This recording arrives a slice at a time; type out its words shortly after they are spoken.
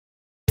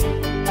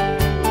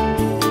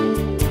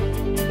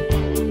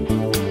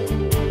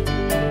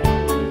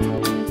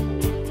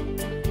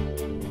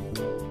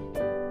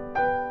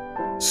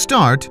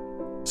Start,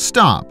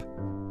 Stop.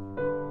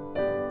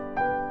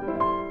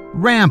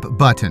 Ramp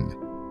button.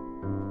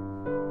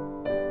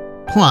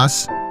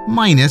 Plus,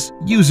 minus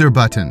user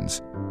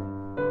buttons.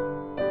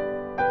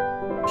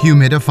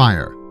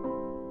 Humidifier.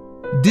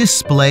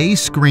 Display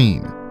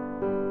screen.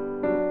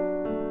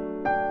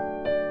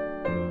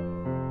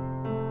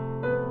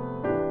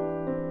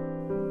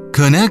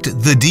 Connect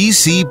the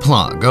DC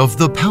plug of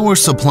the power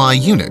supply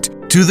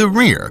unit to the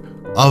rear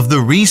of the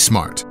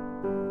Resmart.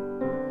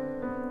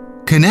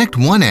 Connect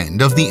one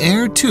end of the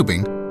air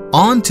tubing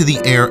onto the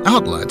air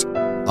outlet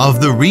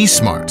of the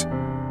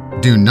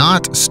Resmart. Do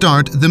not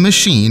start the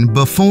machine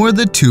before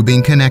the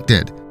tubing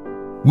connected.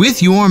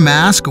 With your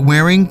mask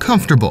wearing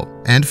comfortable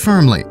and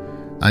firmly,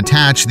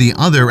 attach the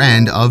other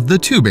end of the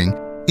tubing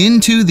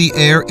into the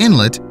air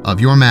inlet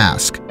of your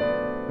mask.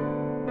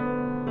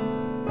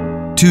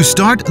 To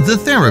start the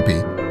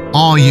therapy,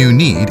 all you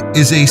need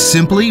is a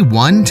simply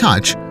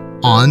one-touch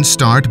on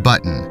Start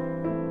button.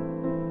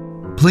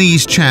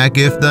 Please check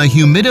if the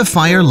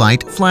humidifier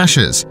light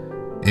flashes.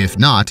 If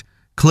not,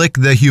 click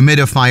the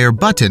humidifier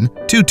button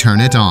to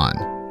turn it on.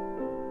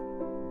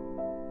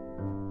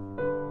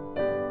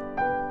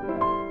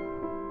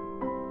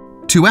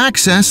 To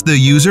access the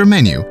user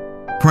menu,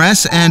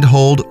 press and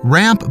hold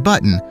Ramp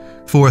button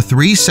for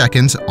 3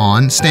 seconds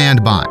on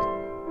standby.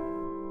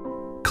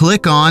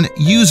 Click on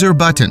User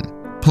button,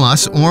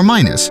 plus or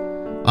minus,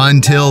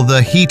 until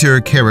the heater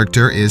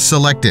character is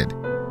selected.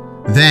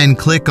 Then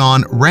click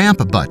on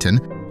Ramp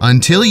button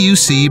until you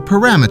see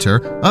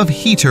parameter of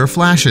heater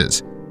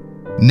flashes.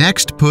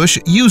 Next, push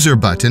User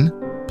button,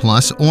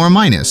 plus or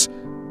minus,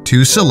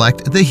 to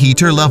select the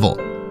heater level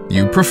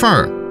you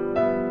prefer.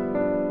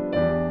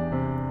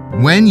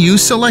 When you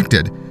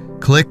selected,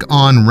 click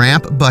on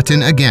Ramp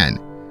button again,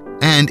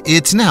 and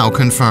it's now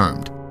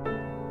confirmed.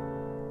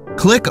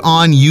 Click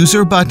on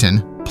User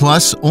button,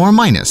 plus or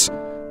minus,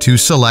 to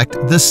select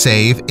the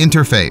Save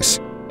interface.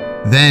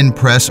 Then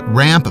press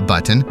Ramp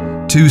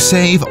button to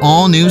save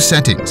all new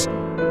settings.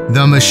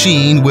 The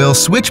machine will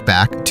switch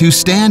back to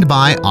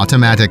standby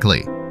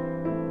automatically.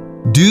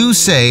 Do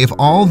save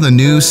all the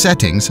new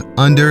settings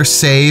under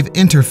Save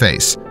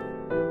interface,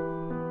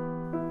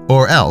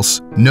 or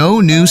else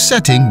no new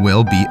setting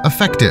will be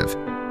effective.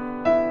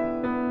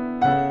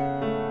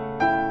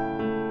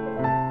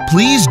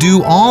 Please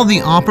do all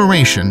the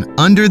operation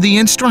under the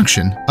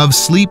instruction of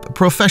sleep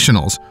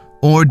professionals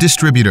or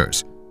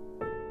distributors.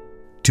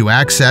 To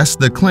access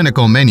the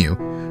clinical menu,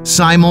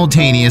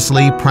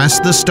 simultaneously press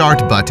the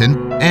Start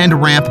button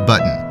and Ramp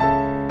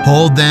button.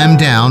 Hold them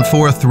down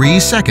for 3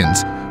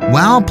 seconds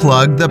while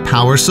plug the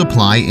power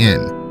supply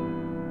in.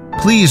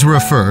 Please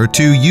refer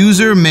to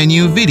User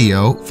Menu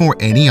video for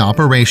any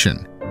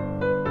operation.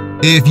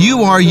 If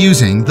you are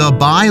using the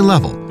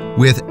bi-level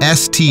with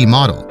ST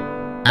model,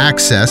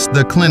 access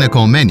the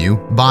clinical menu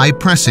by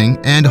pressing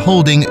and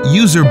holding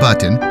User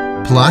button,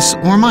 plus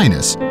or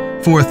minus,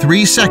 for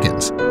 3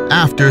 seconds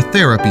after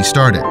therapy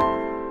started.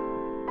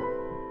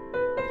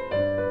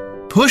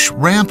 Push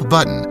Ramp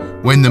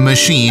button when the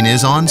machine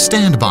is on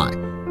standby.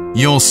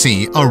 You'll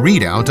see a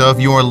readout of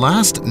your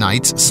last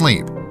night's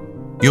sleep.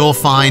 You'll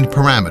find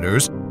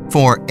parameters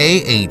for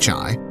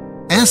AHI,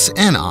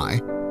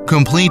 SNI,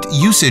 complete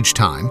usage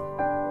time,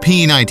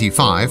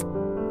 P95,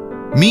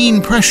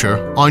 mean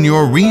pressure on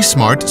your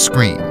Resmart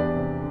screen.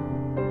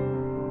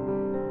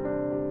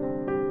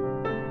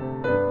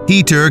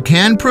 Heater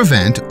can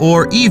prevent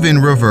or even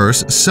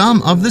reverse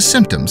some of the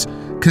symptoms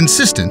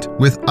consistent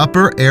with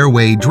upper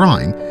airway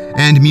drawing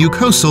and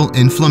mucosal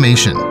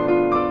inflammation.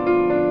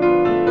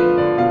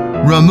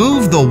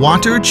 Remove the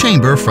water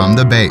chamber from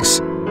the base.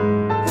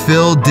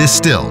 Fill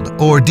distilled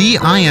or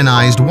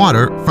deionized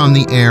water from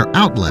the air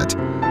outlet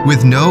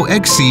with no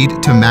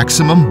exceed to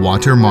maximum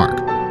water mark.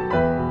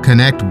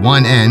 Connect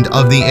one end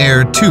of the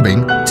air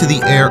tubing to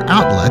the air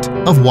outlet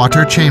of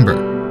water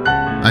chamber.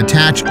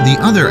 Attach the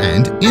other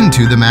end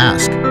into the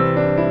mask.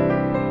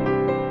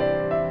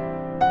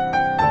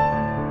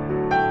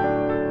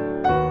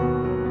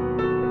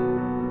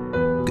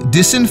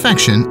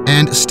 Disinfection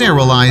and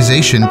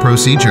sterilization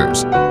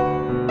procedures.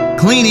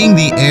 Cleaning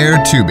the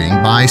air tubing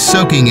by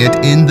soaking it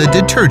in the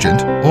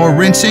detergent or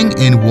rinsing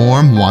in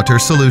warm water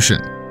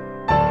solution.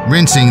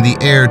 Rinsing the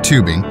air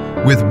tubing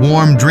with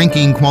warm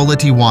drinking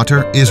quality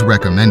water is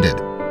recommended.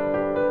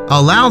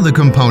 Allow the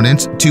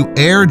components to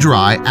air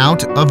dry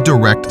out of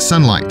direct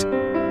sunlight.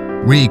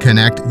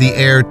 Reconnect the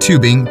air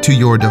tubing to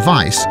your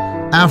device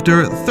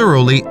after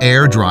thoroughly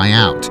air dry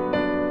out.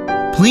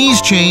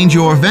 Please change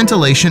your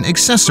ventilation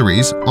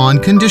accessories on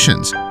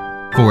conditions,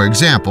 for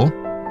example,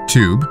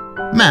 tube,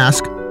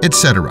 mask,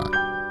 etc.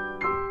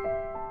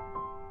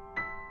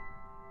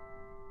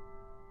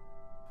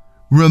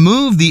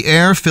 Remove the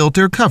air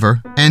filter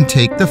cover and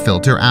take the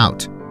filter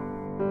out.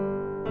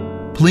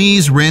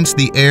 Please rinse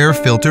the air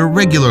filter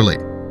regularly.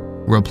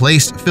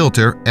 Replace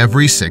filter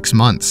every 6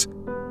 months.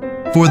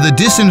 For the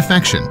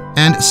disinfection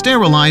and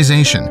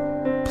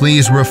sterilization,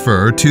 please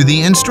refer to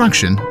the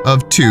instruction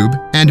of tube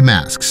and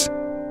masks.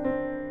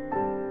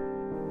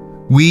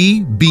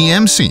 We,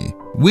 BMC,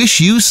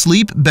 wish you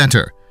sleep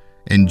better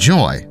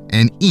Enjoy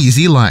an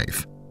easy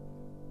life.